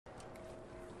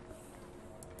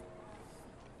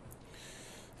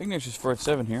Ignatius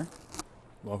 47 here.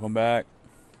 Welcome back.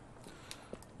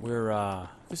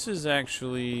 This is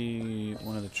actually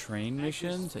one of the train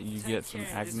missions that you get from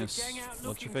Agnes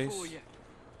What's-Her-Face.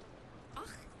 Ugh,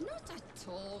 not at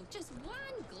all. Just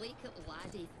one gleek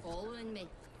laddie following me.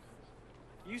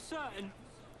 You certain?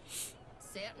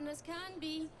 Certain as can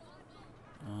be.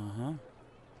 Uh-huh.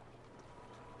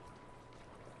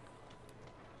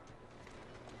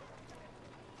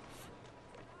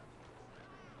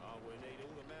 We need all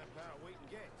the manpower we can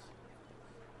get.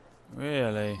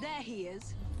 Really? There he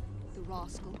is, the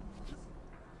rascal.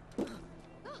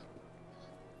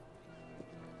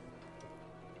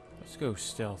 Let's go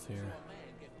stealth here.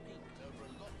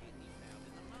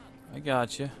 I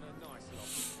got you.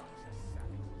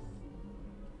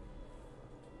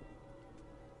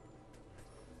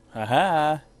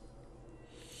 Haha.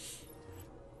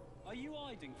 Are you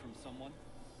hiding from someone?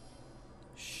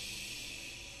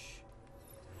 Shh.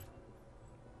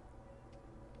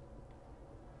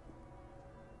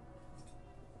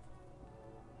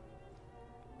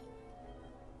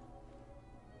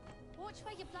 Watch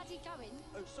where you're bloody going.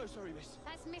 Oh, so sorry, miss.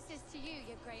 That's missus to you,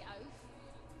 you great oaf.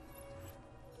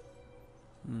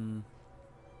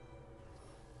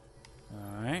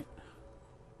 Alright.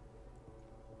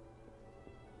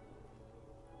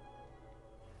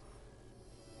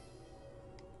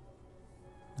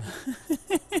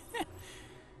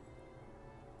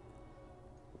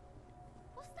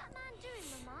 What's that man doing,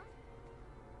 Mama?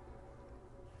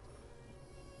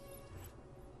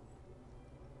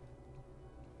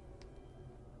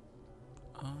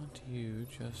 Aren't you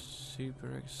just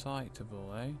super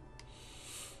excitable, eh?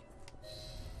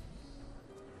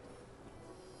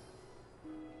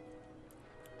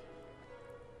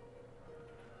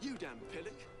 You damn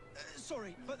pillock.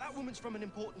 Sorry, but that woman's from an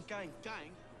important gang.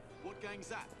 Gang? What gang's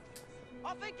that?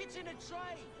 I think it's in a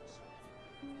train.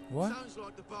 What? Sounds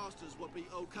like the bastards would be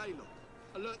okay, look.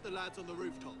 Alert the lads on the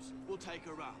rooftops. We'll take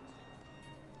her out.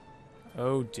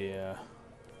 Oh dear.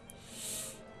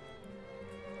 She's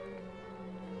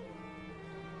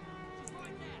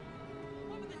right there.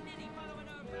 What was the ninny following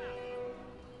her about?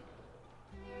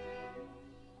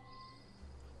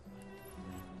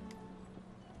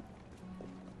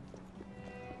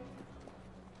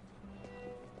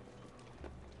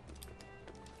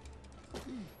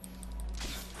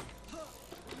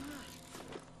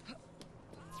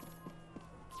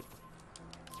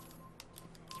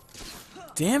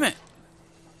 Damn it!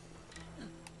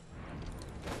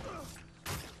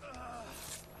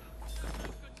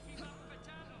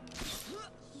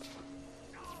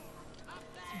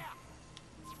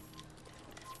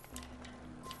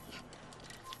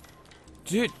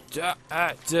 Dude,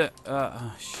 shit.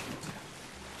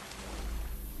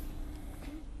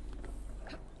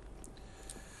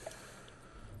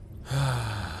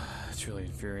 It's really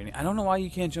infuriating. I don't know why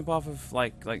you can't jump off of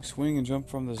like swing and jump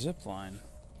from the zip line.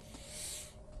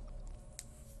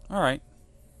 All right,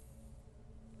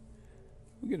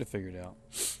 we'll get it figured out.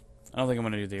 I don't think I'm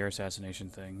gonna do the air assassination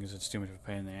thing because it's too much of a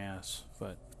pain in the ass.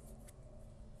 But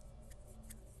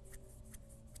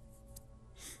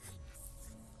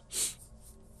if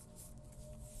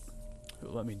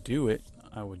it let me do it,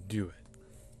 I would do it.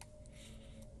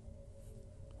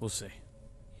 We'll see.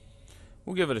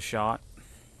 We'll give it a shot.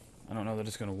 I don't know that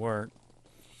it's gonna work.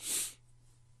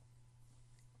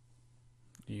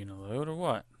 You gonna load or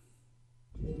what?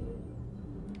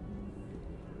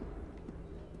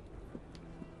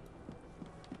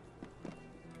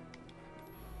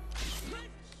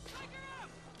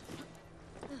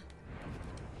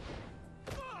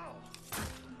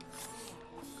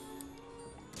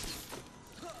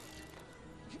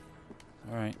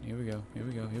 Alright, here we go, here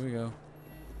we go, here we go.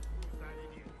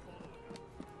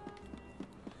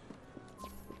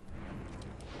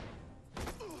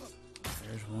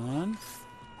 There's one.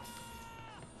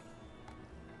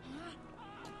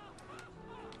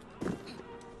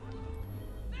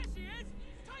 There she is!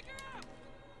 Take her out!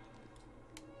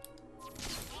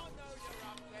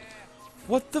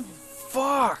 What the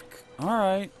fuck?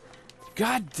 Alright.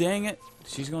 God dang it.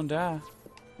 She's gonna die.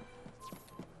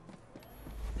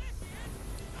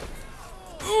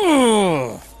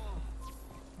 Ugh.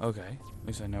 Okay. At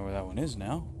least I know where that one is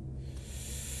now.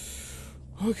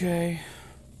 Okay.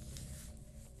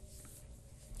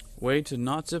 Way to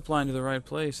not zipline to the right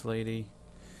place, lady.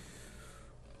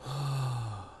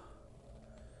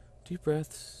 Deep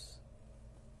breaths.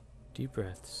 Deep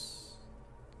breaths.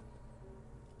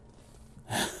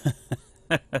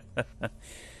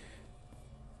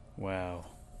 Wow.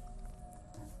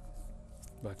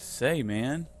 About to say,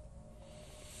 man.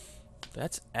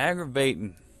 That's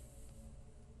aggravating.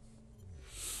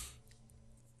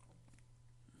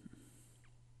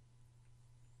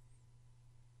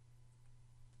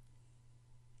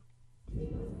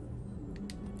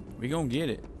 We gonna get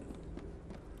it.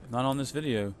 If not on this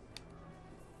video.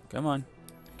 Come on.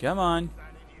 Come on.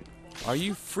 Are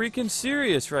you freaking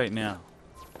serious right now?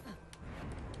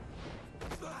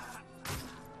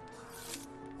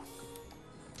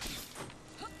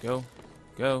 Go.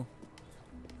 Go.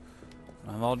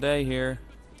 I'm all day here.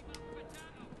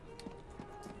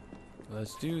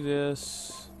 Let's do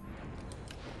this.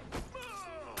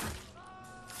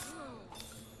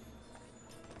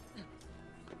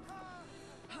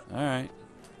 Alright.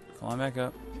 Climb back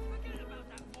up.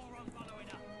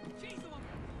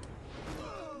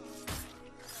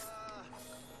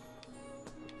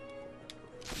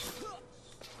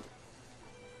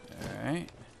 Alright.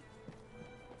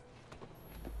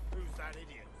 Who's that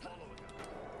idiot following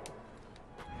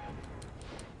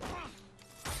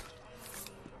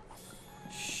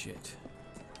us? Shit.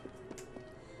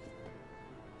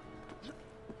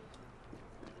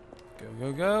 Go,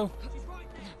 go, go.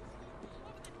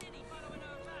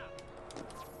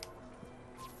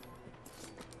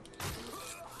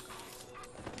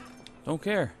 Don't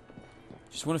care.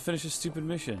 Just want to finish this stupid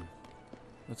mission.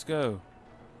 Let's go.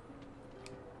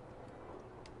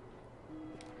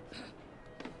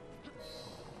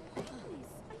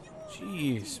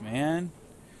 Jeez, man.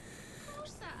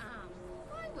 What's that arm?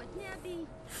 Why wouldn't there be?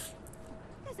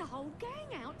 There's a whole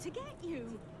gang out to get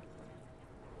you.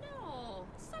 No,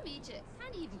 some idiot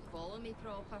can't even follow me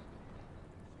proper.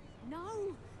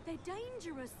 No, they're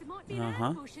dangerous. There might be an Uh-huh.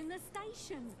 ambush in the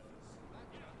station.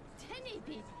 Didn't he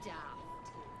be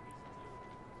daft?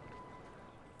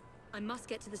 I must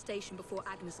get to the station before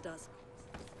Agnes does.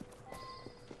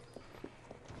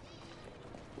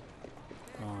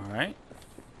 Alright.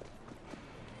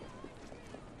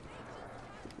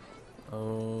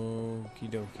 Okie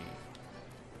dokie.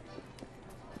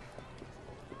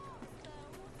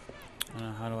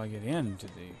 How do I get into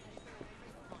the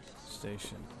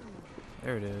station?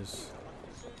 There it is.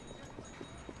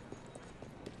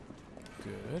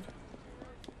 Good.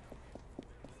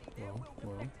 Whoa,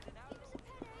 whoa.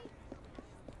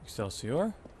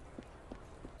 Excelsior.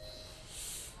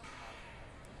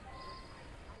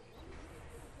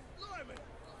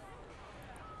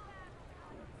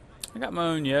 I got my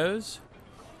own yos.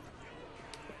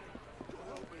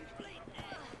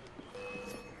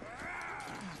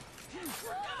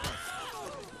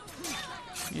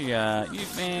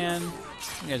 Man.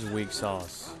 You guys are weak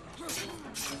sauce.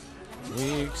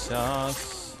 Weak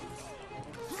sauce.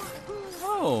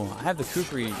 Oh, I have the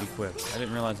kukri equipped. I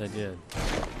didn't realize I did.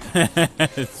 That's that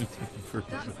then?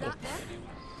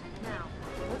 Now,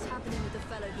 what's happening with the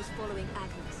fellow who's following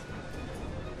Agnes?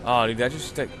 Oh, dude, that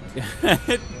just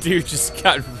dude just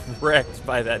got wrecked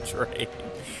by that train.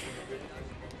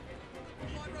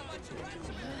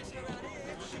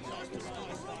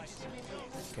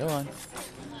 Go on.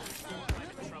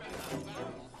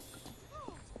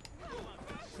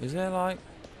 Is there like...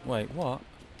 Wait, what?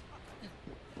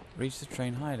 Reach the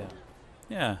train hideout.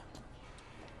 Yeah.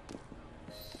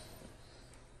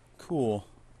 Cool.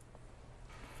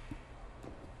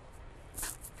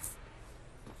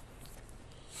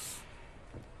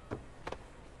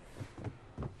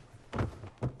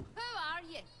 Who are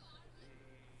you?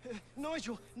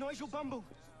 Nigel Bumble.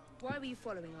 Why were you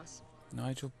following us?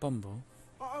 Nigel Bumble.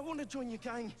 I want to join your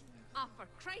gang. Ah, for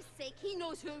Christ's sake, he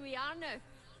knows who we are now.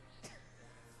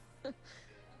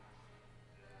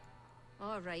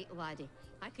 All right, laddie.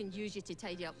 I can use you to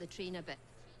tidy up the train a bit,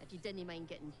 if you didn't mind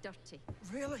getting dirty.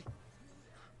 Really?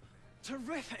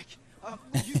 Terrific.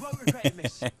 You won't regret it,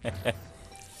 miss.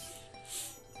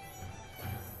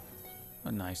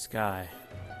 A nice guy.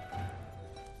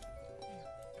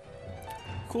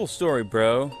 Cool story,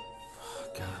 bro. Oh,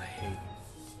 God, I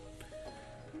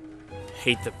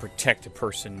hate the protect a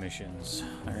person missions.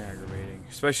 They're aggravating,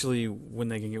 especially when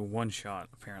they can get one shot.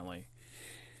 Apparently.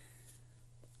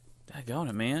 Daggone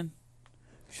it, man.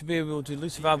 Should be able to at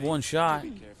least survive one shot.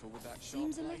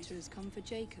 Seems a letter has come for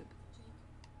Jacob.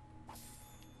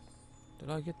 Did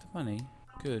I get the money?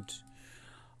 Good.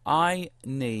 I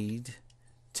need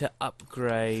to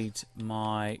upgrade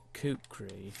my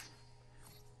kukri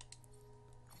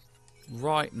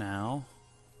right now,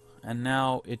 and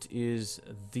now it is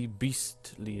the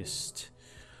beastliest.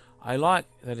 I like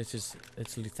that its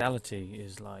lethality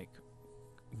is like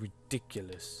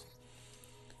ridiculous.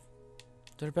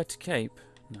 Is there a better cape?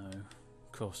 No,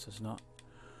 of course there's not.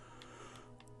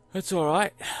 It's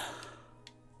alright.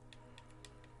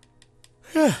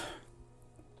 As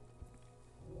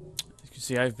you can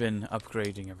see, I've been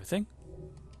upgrading everything.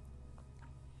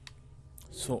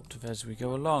 Sort of as we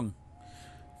go along.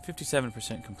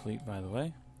 57% complete, by the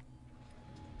way.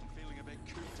 Feeling a bit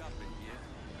cooped up in here.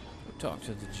 Talk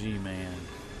to the G-Man.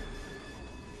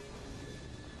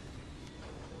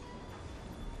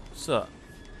 So,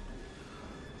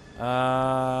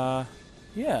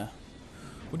 yeah,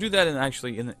 we'll do that in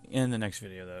the next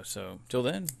video though. So till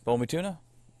then, bowl me tuna.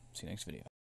 See you next video.